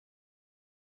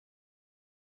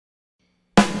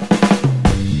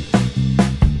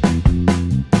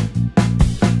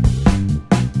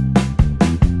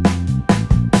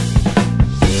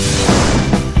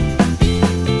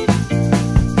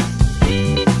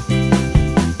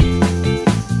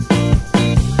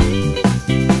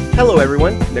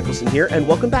Niklsun here, and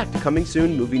welcome back to Coming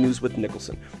Soon Movie News with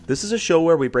Niklsun. This is a show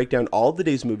where we break down all of the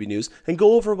day's movie news and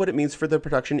go over what it means for the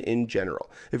production in general.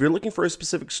 If you're looking for a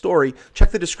specific story,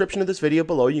 check the description of this video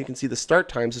below. You can see the start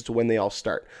times as to when they all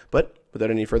start. But without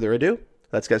any further ado,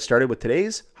 let's get started with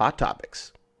today's hot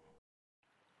topics.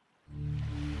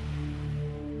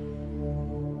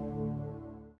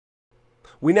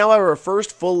 We now have our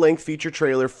first full-length feature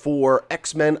trailer for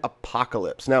X-Men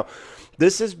Apocalypse. Now,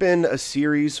 this has been a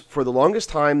series for the longest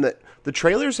time that the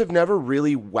trailers have never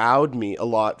really wowed me a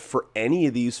lot for any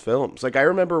of these films. Like, I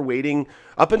remember waiting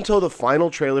up until the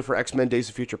final trailer for X-Men Days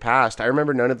of Future Past. I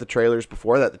remember none of the trailers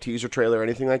before that, the teaser trailer or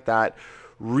anything like that,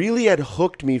 really had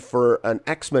hooked me for an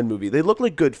X-Men movie. They look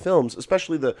like good films,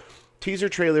 especially the teaser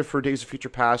trailer for Days of Future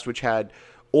Past, which had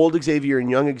old Xavier and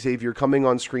young Xavier coming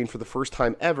on screen for the first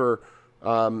time ever,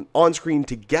 on screen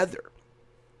together.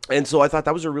 And so I thought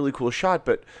that was a really cool shot,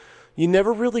 but you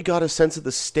never really got a sense of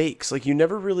the stakes. Like, you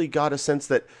never really got a sense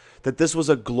that this was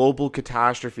a global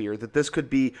catastrophe, or that this could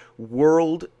be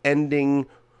world-ending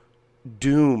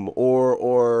doom,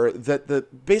 or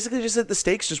that basically just that the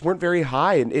stakes just weren't very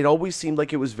high, and it always seemed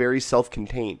like it was very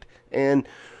self-contained. And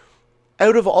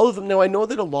out of all of them, now I know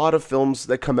that a lot of films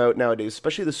that come out nowadays,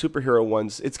 especially the superhero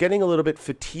ones, it's getting a little bit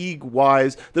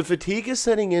fatigue-wise. The fatigue is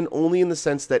setting in only in the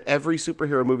sense that every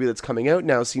superhero movie that's coming out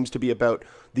now seems to be about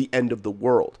the end of the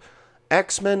world.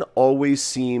 X-Men always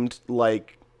seemed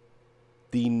like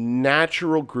the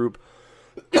natural group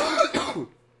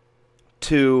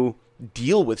to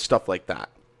deal with stuff like that.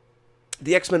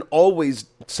 The X-Men always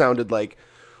sounded like,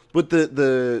 with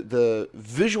the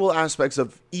visual aspects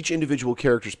of each individual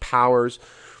character's powers,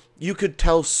 you could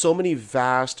tell so many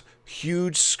vast,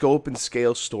 huge scope and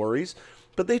scale stories,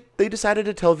 but they decided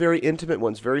to tell very intimate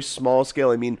ones, very small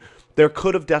scale. I mean, there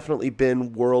could have definitely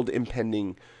been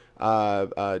world-impending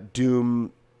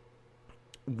doom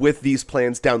with these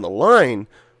plans down the line,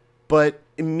 but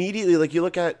immediately, like, you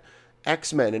look at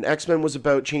X-Men, and X-Men was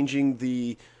about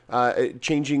changing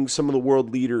some of the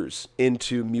world leaders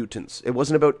into mutants. It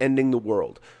wasn't about ending the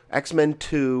world. X-Men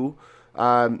 2,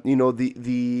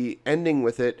 the ending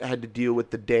with it had to deal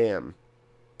with the Dam.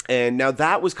 And now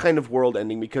that was kind of world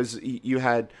ending, because you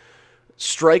had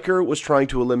Stryker was trying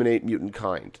to eliminate mutant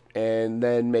kind, and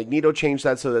then Magneto changed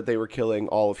that so that they were killing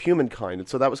all of humankind, and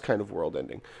so that was kind of world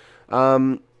ending.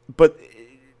 But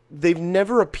they've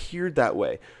never appeared that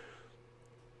way.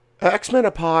 X-Men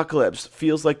Apocalypse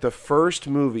feels like the first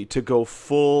movie to go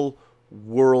full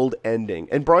world ending.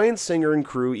 And Bryan Singer and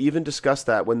crew even discussed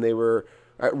that when they were,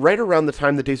 right around the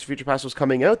time that Days of Future Past was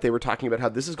coming out, they were talking about how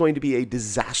this is going to be a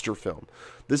disaster film.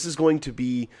 This is going to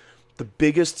be the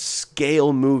biggest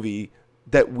scale movie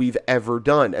that we've ever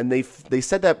done. And they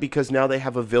said that because now they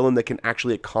have a villain that can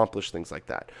actually accomplish things like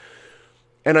that.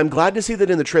 And I'm glad to see that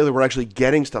in the trailer we're actually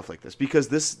getting stuff like this, because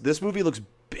this movie looks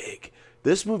big.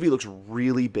 This movie looks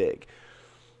really big.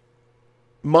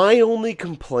 My only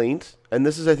complaint, and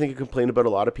this is, I think, a complaint about a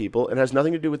lot of people, and has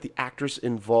nothing to do with the actress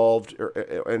involved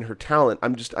and her talent.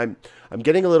 I'm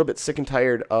getting a little bit sick and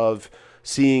tired of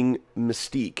seeing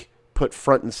Mystique put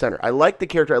front and center. I like the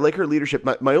character. I like her leadership.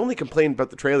 My only complaint about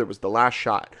the trailer was the last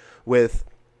shot with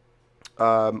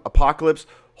Apocalypse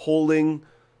holding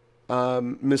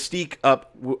Mystique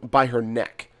up by her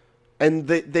neck. And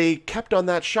they kept on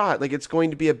that shot like it's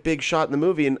going to be a big shot in the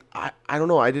movie, and I don't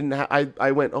know.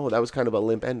 I went, oh, that was kind of a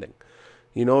limp ending,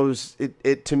 you know.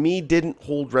 It to me didn't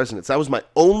hold resonance. That was my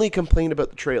only complaint about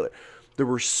the trailer. There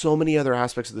were so many other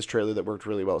aspects of this trailer that worked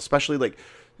really well, especially like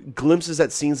glimpses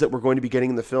at scenes that we're going to be getting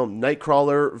in the film.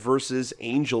 Nightcrawler versus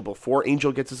Angel before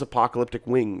Angel gets his apocalyptic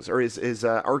wings, or his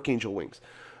Archangel wings.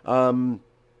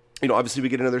 Obviously we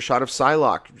get another shot of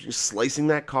Psylocke just slicing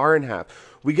that car in half.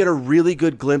 We get a really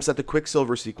good glimpse at the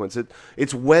Quicksilver sequence.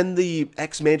 It's when the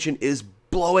X-Mansion is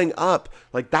blowing up.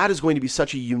 Like, that is going to be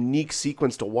such a unique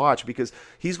sequence to watch, because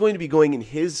he's going to be going in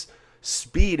his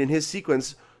speed, in his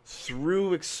sequence,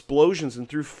 through explosions and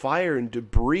through fire and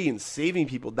debris and saving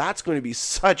people. That's going to be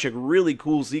such a really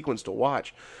cool sequence to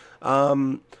watch.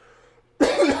 Sorry,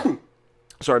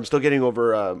 I'm still getting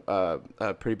over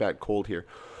a pretty bad cold here.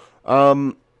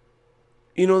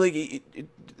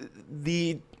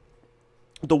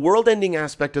 The world-ending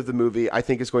aspect of the movie, I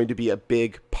think, is going to be a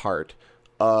big part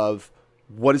of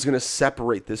what is going to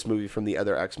separate this movie from the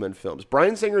other X-Men films.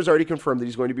 Bryan Singer has already confirmed that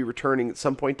he's going to be returning at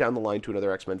some point down the line to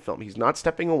another X-Men film. He's not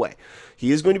stepping away.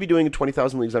 He is going to be doing a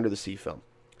 20,000 Leagues Under the Sea film.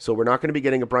 So we're not going to be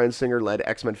getting a Bryan Singer-led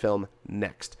X-Men film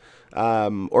next.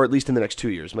 Or at least in the next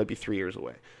 2 years. It might be 3 years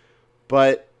away.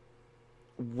 But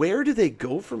where do they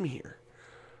go from here?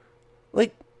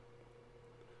 Like,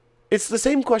 it's the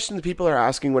same question that people are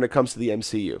asking when it comes to the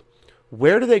MCU.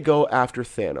 Where do they go after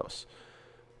Thanos?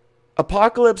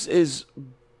 Apocalypse is,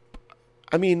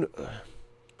 I mean,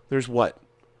 there's what?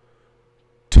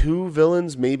 2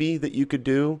 villains maybe that you could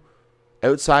do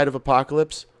outside of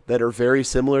Apocalypse that are very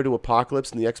similar to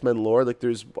Apocalypse in the X-Men lore. Like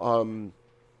there's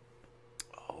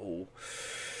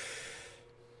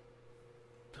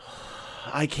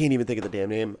I can't even think of the damn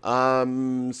name.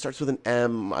 Starts with an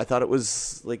M. I thought it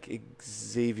was like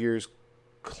Xavier's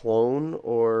clone,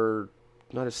 or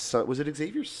not his son. Was it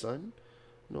Xavier's son?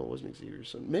 No, it wasn't Xavier's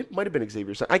son. Might have been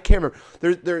Xavier's son. I can't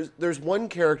remember. There's one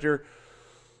character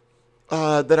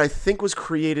that I think was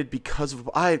created because of...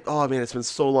 oh, man, it's been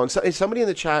so long. Somebody in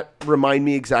the chat remind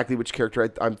me exactly which character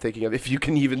I'm thinking of, if you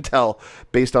can even tell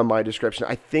based on my description.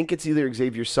 I think it's either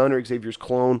Xavier's son or Xavier's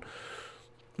clone.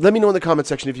 Let me know in the comment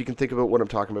section if you can think about what I'm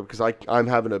talking about, because I'm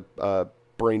having a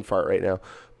brain fart right now.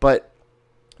 But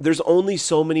there's only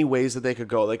so many ways that they could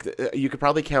go. Like, you could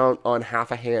probably count on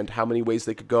half a hand how many ways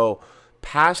they could go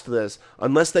past this,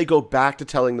 unless they go back to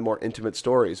telling the more intimate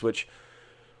stories, which...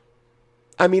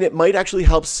 I mean, it might actually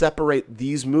help separate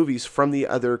these movies from the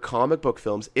other comic book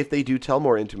films if they do tell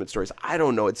more intimate stories. I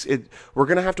don't know. We're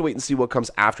going to have to wait and see what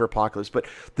comes after Apocalypse. But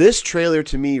this trailer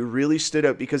to me really stood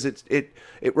out because it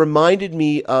reminded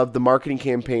me of the marketing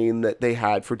campaign that they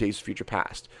had for Days of Future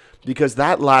Past. Because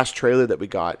that last trailer that we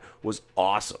got was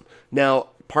awesome. Now,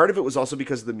 part of it was also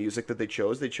because of the music that they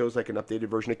chose. They chose like an updated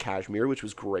version of Kashmir, which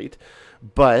was great.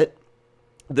 But...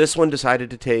 this one decided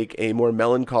to take a more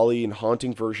melancholy and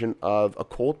haunting version of a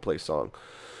Coldplay song.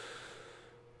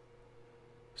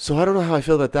 So I don't know how I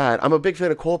feel about that. I'm a big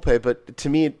fan of Coldplay, but to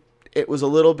me, it was a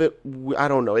little bit... I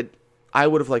don't know. I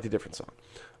would have liked a different song.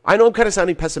 I know I'm kind of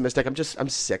sounding pessimistic. I'm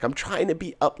sick. I'm trying to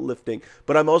be uplifting,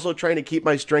 but I'm also trying to keep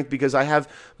my strength because I have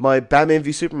my Batman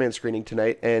v Superman screening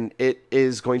tonight, and it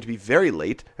is going to be very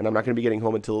late, and I'm not going to be getting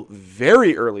home until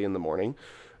very early in the morning.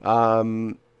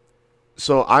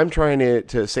 So I'm trying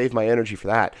to save my energy for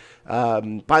that.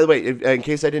 By the way, in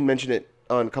case I didn't mention it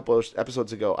on a couple of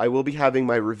episodes ago, I will be having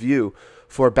my review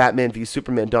for Batman v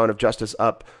Superman Dawn of Justice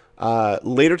up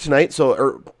later tonight.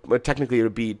 So technically it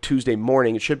would be Tuesday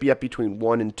morning. It should be up between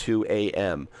 1 and 2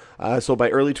 a.m. So by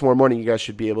early tomorrow morning, you guys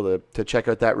should be able to check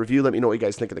out that review. Let me know what you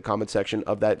guys think in the comment section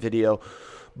of that video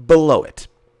below it.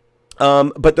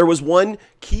 But there was one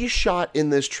key shot in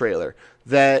this trailer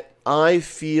that I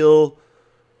feel...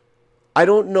 I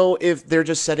don't know if they're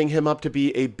just setting him up to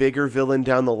be a bigger villain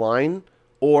down the line,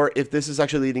 or if this is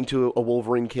actually leading to a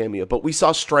Wolverine cameo. But we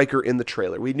saw Stryker in the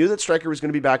trailer. We knew that Stryker was going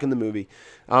to be back in the movie.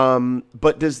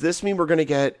 But does this mean we're going to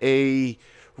get a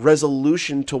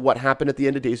resolution to what happened at the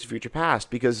end of Days of Future Past?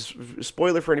 Because,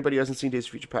 spoiler for anybody who hasn't seen Days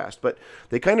of Future Past, but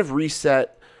they kind of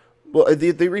reset... well,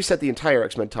 they reset the entire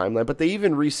X-Men timeline, but they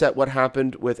even reset what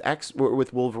happened with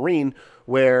Wolverine,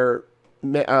 where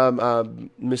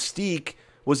Mystique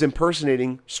was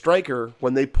impersonating Stryker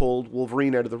when they pulled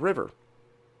Wolverine out of the river.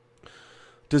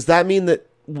 Does that mean that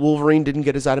Wolverine didn't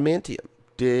get his adamantium?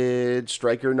 Did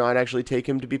Stryker not actually take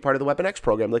him to be part of the Weapon X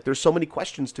program? Like, there's so many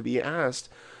questions to be asked.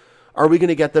 Are we going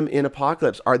to get them in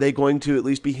Apocalypse? Are they going to at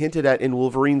least be hinted at in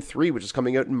Wolverine 3, which is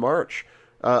coming out in March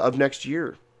of next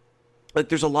year? Like,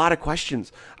 there's a lot of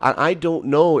questions. I don't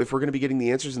know if we're going to be getting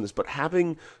the answers in this, but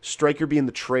having Stryker be in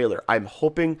the trailer, I'm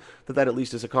hoping that at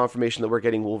least is a confirmation that we're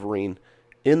getting Wolverine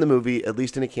in the movie, at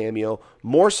least in a cameo,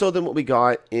 more so than what we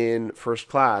got in First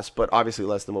Class, but obviously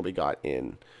less than what we got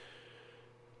in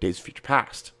Days of Future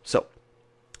Past. So,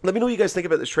 let me know what you guys think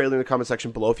about this trailer in the comment section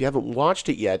below. If you haven't watched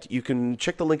it yet, you can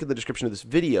check the link in the description of this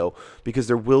video, because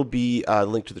there will be a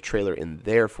link to the trailer in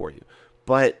there for you.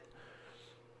 But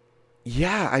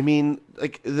yeah, I mean,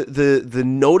 like, the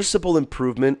noticeable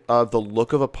improvement of the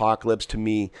look of Apocalypse to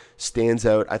me stands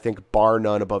out, I think, bar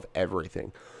none, above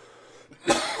everything.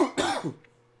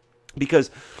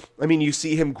 Because, I mean, you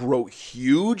see him grow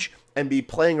huge and be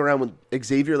playing around with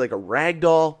Xavier like a rag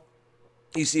doll.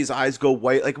 You see his eyes go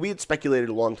white. Like, we had speculated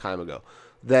a long time ago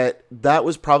that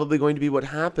was probably going to be what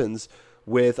happens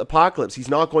with Apocalypse. He's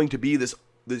not going to be this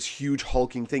huge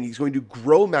hulking thing. He's going to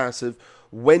grow massive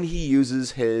when he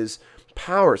uses his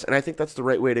powers. And I think that's the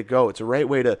right way to go. It's a right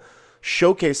way to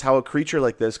showcase how a creature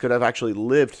like this could have actually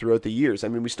lived throughout the years. I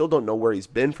mean, we still don't know where he's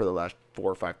been for the last 4,000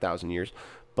 or 5,000 years.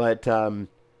 But,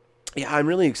 yeah, I'm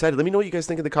really excited. Let me know what you guys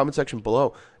think in the comment section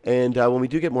below. And when we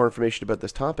do get more information about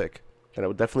this topic, then I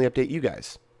will definitely update you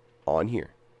guys on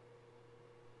here.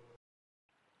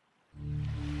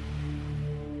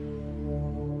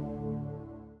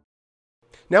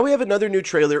 Now we have another new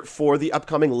trailer for the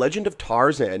upcoming Legend of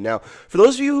Tarzan. Now, for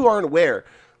those of you who aren't aware,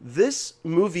 this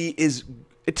movie is,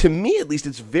 to me at least,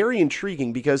 it's very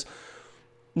intriguing because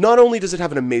not only does it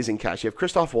have an amazing cast, you have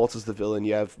Christoph Waltz as the villain,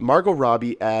 you have Margot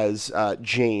Robbie as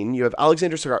Jane, you have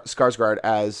Alexander Skarsgård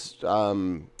as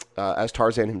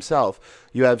Tarzan himself,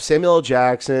 you have Samuel L.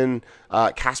 Jackson,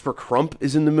 Casper Crump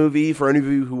is in the movie. For any of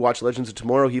you who watch Legends of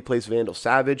Tomorrow, he plays Vandal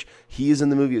Savage. He is in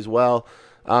the movie as well.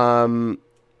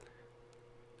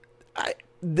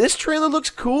 This trailer looks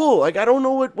cool. Like, I don't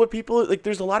know what people like.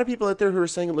 There's a lot of people out there who are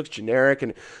saying it looks generic,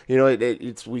 and you know,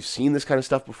 it's we've seen this kind of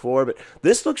stuff before, but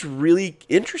this looks really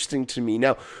interesting to me.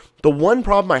 Now, the one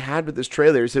problem I had with this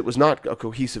trailer is it was not a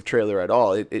cohesive trailer at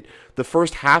all. The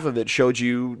first half of it showed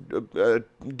you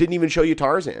didn't even show you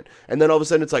Tarzan, and then all of a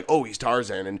sudden it's like, oh, he's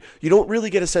Tarzan, and you don't really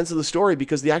get a sense of the story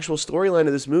because the actual storyline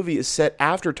of this movie is set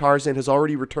after Tarzan has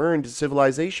already returned to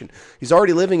civilization. He's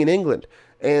already living in England,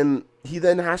 and he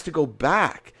then has to go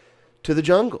back to the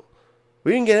jungle.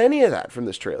 We didn't get any of that from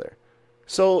this trailer.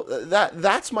 So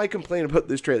that's my complaint about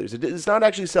this trailer. It's not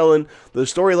actually selling the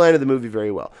storyline of the movie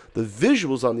very well. The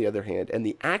visuals, on the other hand, and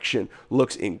the action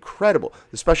looks incredible.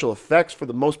 The special effects, for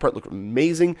the most part, look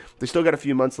amazing. They still got a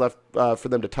few months left for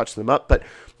them to touch them up. But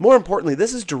more importantly,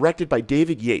 this is directed by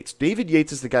David Yates. David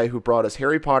Yates is the guy who brought us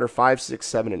Harry Potter 5, 6,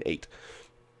 7, and 8.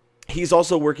 He's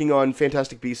also working on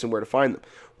Fantastic Beasts and Where to Find Them.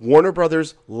 Warner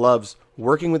Brothers loves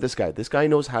working with this guy. This guy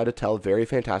knows how to tell very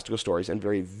fantastical stories and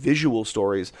very visual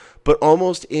stories, but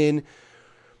almost in...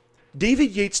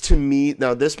 David Yates, to me...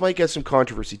 Now, this might get some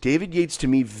controversy. David Yates, to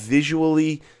me,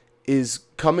 visually is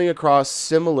coming across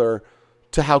similar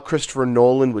to how Christopher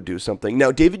Nolan would do something.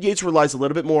 Now, David Yates relies a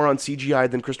little bit more on CGI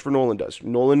than Christopher Nolan does.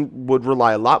 Nolan would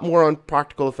rely a lot more on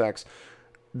practical effects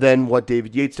than what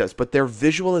David Yates does, but their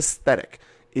visual aesthetic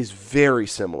is very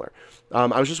similar.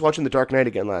 I was just watching The Dark Knight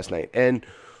again last night, and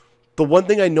the one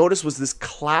thing I noticed was this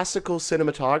classical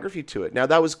cinematography to it. Now,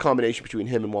 that was a combination between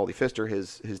him and Wally Pfister,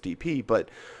 his DP, but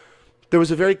there was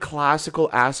a very classical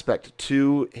aspect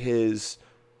to his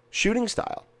shooting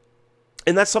style.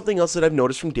 And that's something else that I've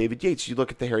noticed from David Yates. You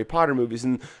look at the Harry Potter movies,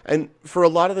 and for a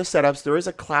lot of the setups, there is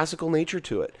a classical nature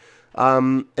to it.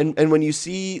 And when you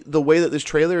see the way that this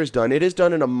trailer is done, it is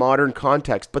done in a modern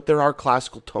context, but there are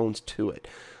classical tones to it.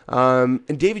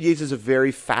 And David Yates is a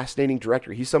very fascinating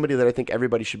director. He's somebody that I think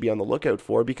everybody should be on the lookout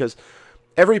for because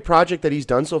every project that he's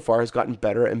done so far has gotten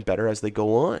better and better as they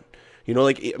go on. You know,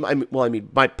 like,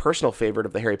 my personal favorite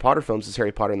of the Harry Potter films is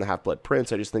Harry Potter and the Half-Blood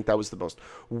Prince. I just think that was the most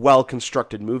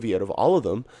well-constructed movie out of all of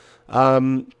them.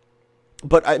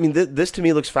 But, I mean, this to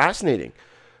me looks fascinating.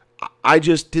 I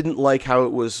just didn't like how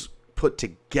it was put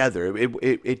together.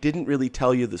 It didn't really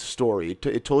tell you the story.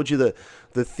 It told you the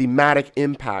thematic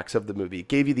impacts of the movie. It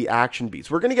gave you the action beats.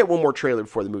 We're going to get one more trailer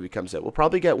before the movie comes out. We'll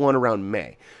probably get one around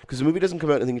May because the movie doesn't come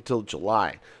out, I think, until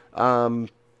July.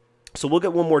 So we'll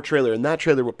get one more trailer, and that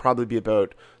trailer will probably be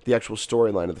about the actual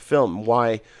storyline of the film.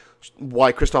 Why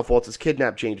Christoph Waltz has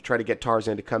kidnapped Jane to try to get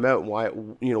Tarzan to come out, and why,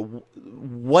 you know,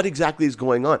 what exactly is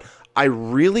going on. I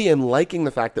really am liking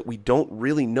the fact that we don't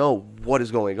really know what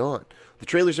is going on. The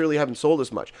trailers really haven't sold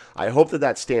us much. I hope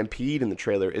that stampede in the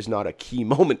trailer is not a key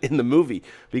moment in the movie,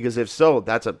 because if so,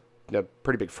 that's a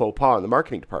pretty big faux pas in the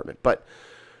marketing department. But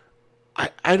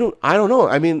I don't know.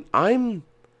 I mean, I'm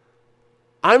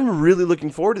really looking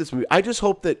forward to this movie. I just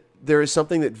hope that there is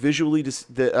something that visually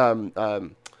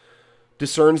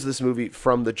discerns this movie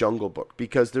from the Jungle Book,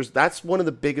 because that's one of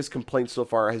the biggest complaints so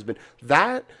far has been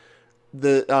that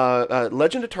the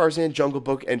Legend of Tarzan, Jungle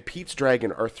Book, and Pete's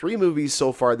Dragon are three movies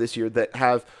so far this year that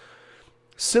have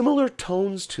similar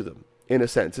tones to them, in a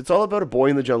sense. It's all about a boy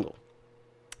in the jungle.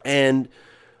 And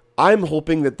I'm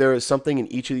hoping that there is something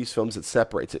in each of these films that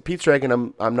separates it. Pete's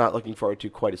Dragon, I'm not looking forward to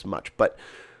quite as much. But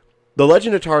The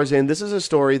Legend of Tarzan, this is a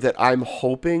story that I'm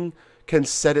hoping can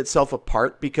set itself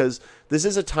apart, because this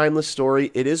is a timeless story.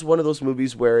 It is one of those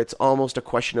movies where it's almost a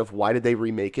question of why did they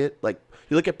remake it? Like,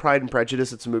 you look at Pride and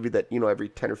Prejudice, it's a movie that, you know, every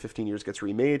 10 or 15 years gets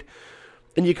remade.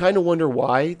 And you kind of wonder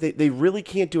why. They really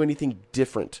can't do anything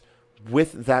different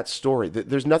with that story.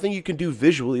 There's nothing you can do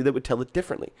visually that would tell it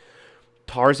differently.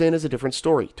 Tarzan is a different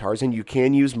story. Tarzan, you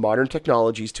can use modern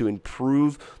technologies to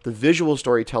improve the visual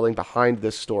storytelling behind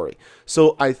this story.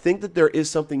 So I think that there is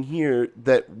something here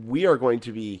that we are going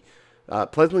to be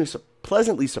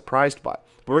pleasantly surprised by.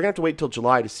 But we're going to have to wait till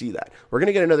July to see that. We're going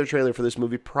to get another trailer for this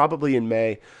movie probably in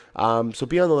May. So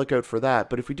be on the lookout for that.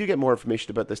 But if we do get more information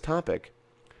about this topic,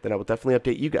 then I will definitely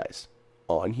update you guys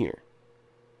on here.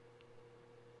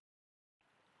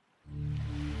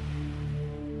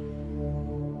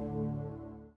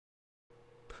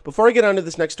 Before I get on to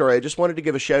this next story, I just wanted to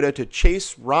give a shout out to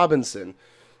Chase Robinson.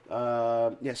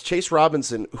 Yes, Chase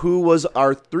Robinson, who was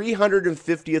our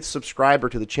 350th subscriber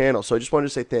to the channel. So I just wanted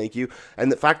to say thank you.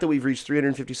 And the fact that we've reached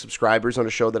 350 subscribers on a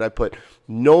show that I put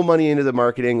no money into the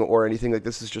marketing or anything like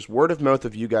this is just word of mouth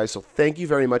of you guys. So thank you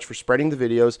very much for spreading the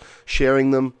videos,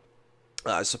 sharing them,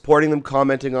 supporting them,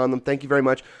 commenting on them. Thank you very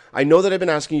much. I know that I've been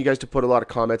asking you guys to put a lot of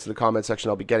comments in the comment section.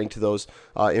 I'll be getting to those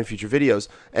in future videos.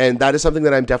 And that is something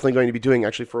that I'm definitely going to be doing.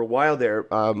 Actually, for a while there,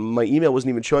 my email wasn't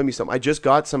even showing me something. I just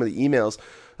got some of the emails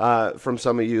from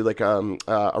some of you, like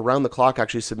Around the Clock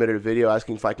actually submitted a video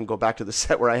asking if I can go back to the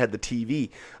set where I had the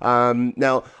TV.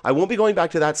 Now, I won't be going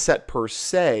back to that set per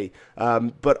se,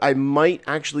 but I might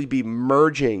actually be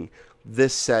merging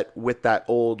this set with that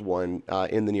old one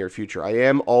in the near future. I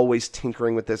am always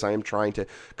tinkering with this. I am trying to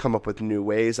come up with new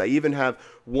ways. I even have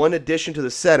one addition to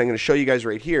the set I'm going to show you guys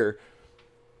right here.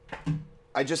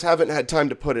 I just haven't had time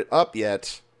to put it up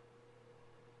yet.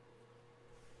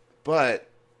 But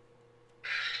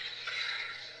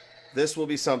this will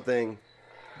be something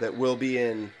that will be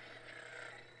in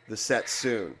the set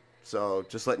soon. So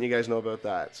just letting you guys know about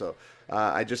that. So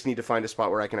I just need to find a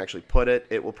spot where I can actually put it.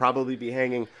 It will probably be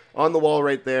hanging on the wall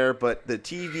right there, but the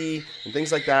TV and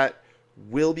things like that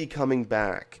will be coming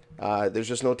back. There's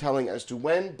just no telling as to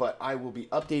when, but I will be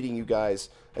updating you guys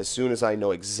as soon as I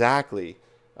know exactly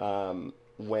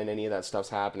when any of that stuff's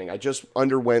happening. I just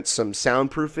underwent some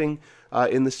soundproofing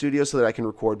in the studio so that I can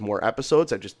record more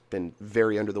episodes. I've just been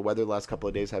very under the weather the last couple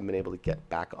of days. Haven't been able to get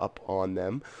back up on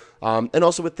them. And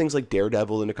also with things like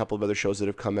Daredevil and a couple of other shows that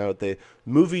have come out, the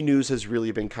movie news has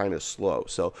really been kind of slow.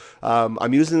 So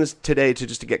I'm using this today to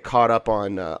just to get caught up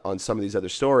on some of these other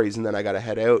stories, and then I got to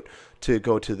head out to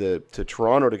go to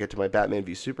Toronto to get to my Batman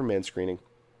v Superman screening.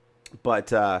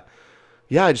 But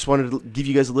yeah, I just wanted to give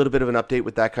you guys a little bit of an update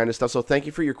with that kind of stuff. So thank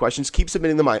you for your questions. Keep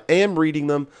submitting them. I am reading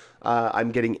them.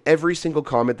 I'm getting every single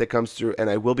comment that comes through, and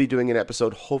I will be doing an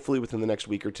episode hopefully within the next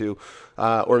week or two,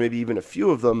 or maybe even a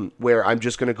few of them, where I'm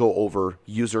just going to go over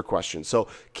user questions. So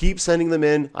keep sending them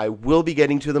in. I will be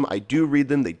getting to them. I do read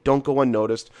them. They don't go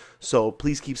unnoticed. So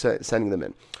please keep sending them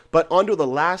in. But on to the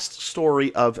last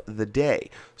story of the day.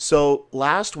 So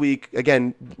last week,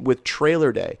 again, with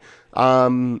Trailer Day,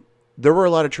 there were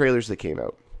a lot of trailers that came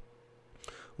out.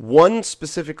 One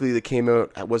specifically that came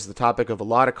out was the topic of a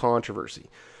lot of controversy.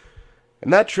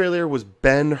 And that trailer was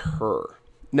Ben-Hur.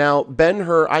 Now,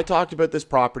 Ben-Hur, I talked about this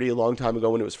property a long time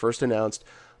ago when it was first announced.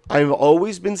 I've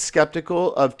always been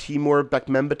skeptical of Timur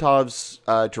Bekmambetov's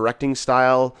directing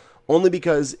style, only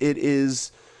because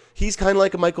he's kind of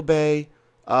like a Michael Bay,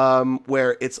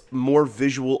 where it's more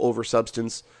visual over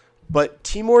substance. But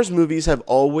Timur's movies have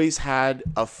always had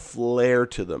a flair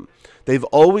to them. They've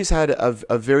always had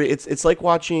a very... It's like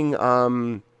watching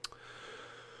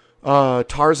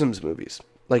Tarzan's movies.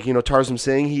 Like, you know, Tarzan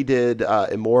Singh, he did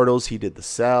Immortals, he did The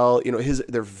Cell. You know,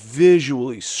 they're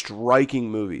visually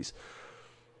striking movies.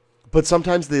 But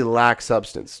sometimes they lack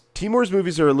substance. Timur's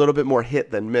movies are a little bit more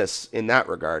hit than miss in that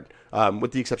regard,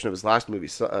 with the exception of his last movie,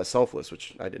 Selfless,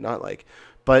 which I did not like.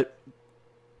 But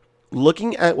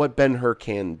looking at what Ben-Hur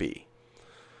can be,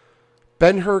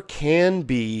 Ben-Hur can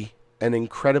be an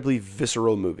incredibly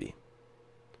visceral movie.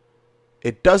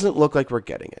 It doesn't look like we're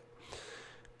getting it.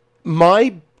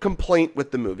 My complaint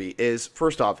with the movie is,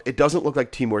 first off, it doesn't look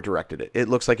like Timur directed it. It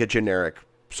looks like a generic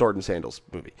sword and sandals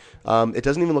movie. It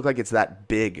doesn't even look like it's that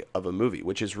big of a movie,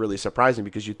 which is really surprising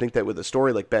because you'd think that with a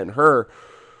story like Ben-Hur,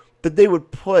 that they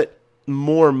would put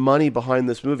more money behind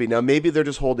this movie. Now, maybe they're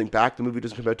just holding back. The movie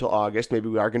doesn't come out till August. Maybe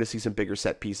we are going to see some bigger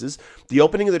set pieces. The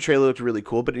opening of the trailer looked really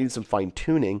cool, but it needs some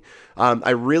fine-tuning. I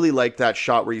really like that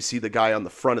shot where you see the guy on the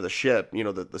front of the ship, you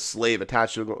know, the slave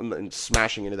attached to it and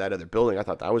smashing into that other building. I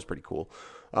thought that was pretty cool.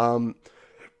 You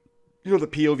know, the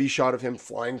POV shot of him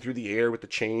flying through the air with the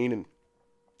chain and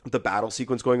the battle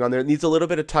sequence going on there. It needs a little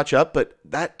bit of touch-up, but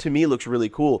that, to me, looks really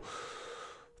cool.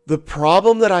 The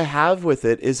problem that I have with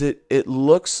it is it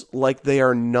looks like they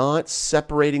are not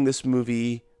separating this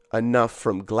movie enough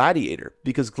from Gladiator,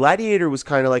 because Gladiator was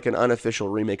kind of like an unofficial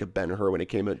remake of Ben-Hur when it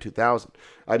came out in 2000.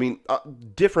 I mean,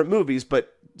 different movies,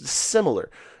 but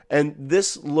similar. And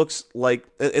this looks like,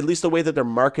 at least the way that they're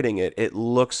marketing it, it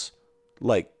looks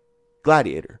like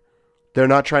Gladiator. They're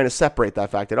not trying to separate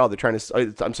that fact at all. They're trying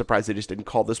to, I'm surprised they just didn't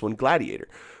call this one Gladiator.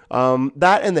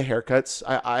 That and the haircuts,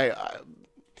 I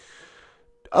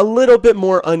a little bit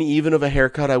more uneven of a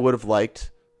haircut I would have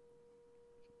liked,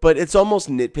 but it's almost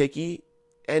nitpicky,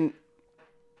 and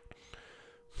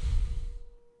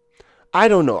I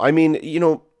don't know. I mean, you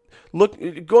know, look,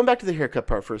 going back to the haircut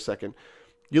part for a second,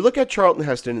 you look at Charlton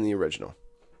Heston in the original,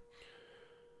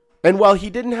 and while he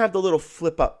didn't have the little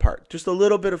flip-up part, just a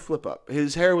little bit of flip-up,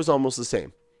 his hair was almost the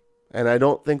same, and I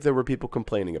don't think there were people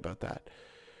complaining about that.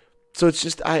 So it's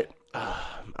just, I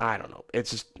don't know.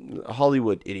 It's just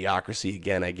Hollywood idiocracy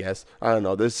again, I guess. I don't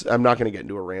know. I'm not going to get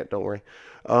into a rant, don't worry.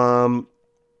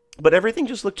 But everything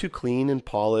just looked too clean and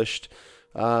polished.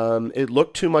 It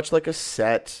looked too much like a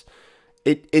set.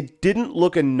 It didn't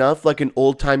look enough like an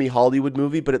old-timey Hollywood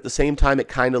movie, but at the same time, it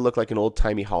kind of looked like an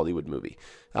old-timey Hollywood movie.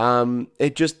 I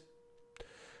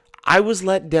was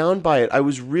let down by it. I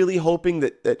was really hoping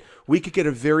that we could get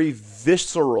a very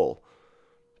visceral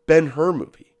Ben-Hur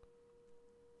movie.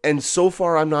 And so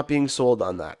far, I'm not being sold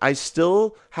on that. I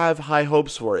still have high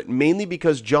hopes for it, mainly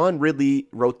because John Ridley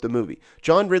wrote the movie.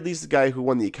 John Ridley's the guy who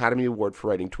won the Academy Award for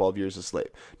writing 12 Years a Slave.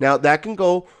 Now, that can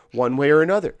go one way or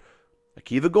another.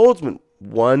 Akiva Goldsman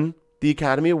won the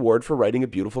Academy Award for writing A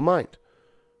Beautiful Mind.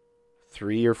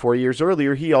 3 or 4 years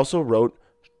earlier, he also wrote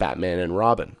Batman and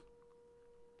Robin.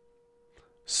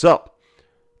 So,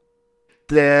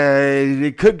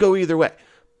 it could go either way.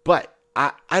 But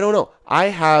I don't know.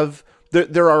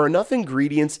 There are enough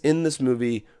ingredients in this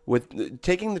movie, with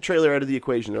taking the trailer out of the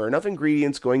equation, there are enough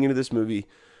ingredients going into this movie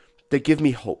that give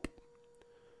me hope.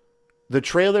 The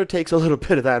trailer takes a little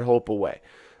bit of that hope away.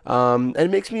 And it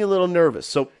makes me a little nervous.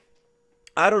 So,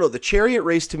 I don't know. The chariot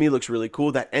race to me looks really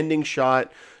cool. That ending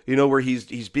shot, where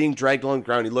he's being dragged along the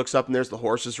ground. He looks up and there's the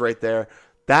horses right there.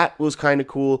 That was kind of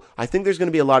cool. I think there's going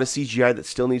to be a lot of CGI that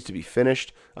still needs to be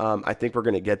finished. I think we're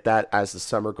going to get that as the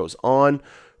summer goes on.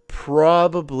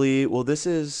 Probably, well, it's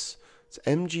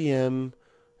MGM,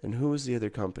 and who was the other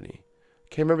company?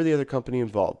 Can't remember the other company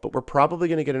involved, but we're probably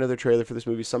going to get another trailer for this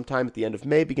movie sometime at the end of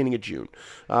May, beginning of June.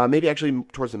 Maybe actually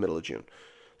towards the middle of June.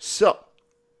 So,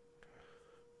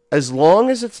 as long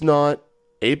as it's not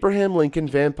Abraham Lincoln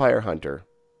Vampire Hunter,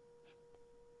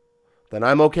 then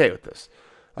I'm okay with this.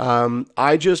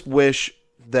 I just wish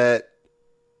that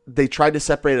they tried to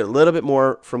separate it a little bit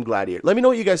more from Gladiator. Let me know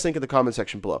what you guys think in the comment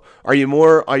section below. Are you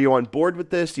on board with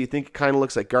this? Do you think it kind of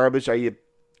looks like garbage?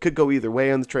 Could go either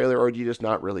way on the trailer, or do you just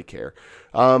not really care?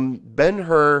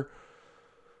 Ben-Hur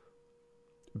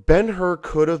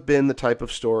could have been the type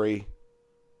of story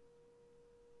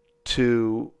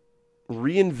to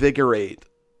reinvigorate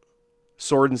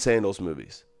Sword and Sandals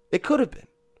movies. It could have been.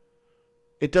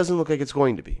 It doesn't look like it's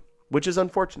going to be, which is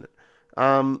unfortunate.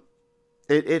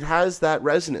 It has that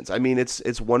resonance. I mean,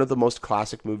 it's one of the most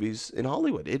classic movies in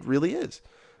Hollywood. It really is.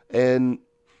 And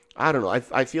I don't know.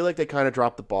 I feel like they kind of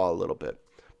dropped the ball a little bit.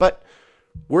 But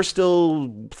we're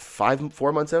still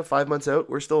 5 months out.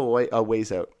 We're still a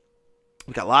ways out.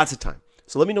 We've got lots of time.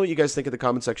 So let me know what you guys think in the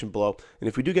comment section below. And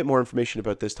if we do get more information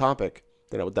about this topic,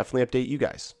 then I will definitely update you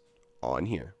guys on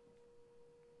here.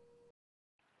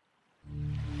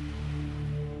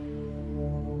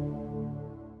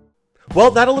 Well,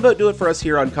 that'll about do it for us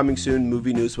here on Coming Soon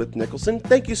Movie News with Niklsun.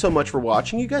 Thank you so much for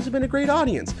watching. You guys have been a great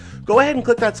audience. Go ahead and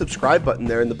click that subscribe button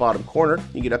there in the bottom corner.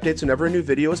 You get updates whenever a new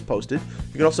video is posted.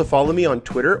 You can also follow me on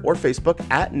Twitter or Facebook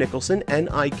at Niklsun,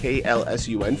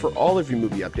 Niklsun, for all of your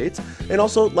movie updates. And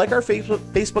also like our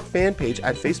Facebook fan page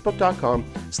at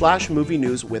facebook.com/movie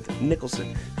news with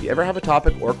Niklsun. If you ever have a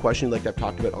topic or question you'd like to have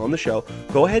talked about on the show,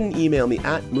 go ahead and email me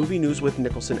at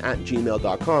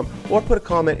movienewswithniklsun@gmail.com or put a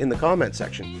comment in the comment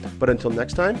section. But until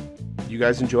next time, you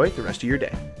guys enjoy the rest of your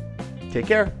day. Take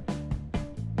care.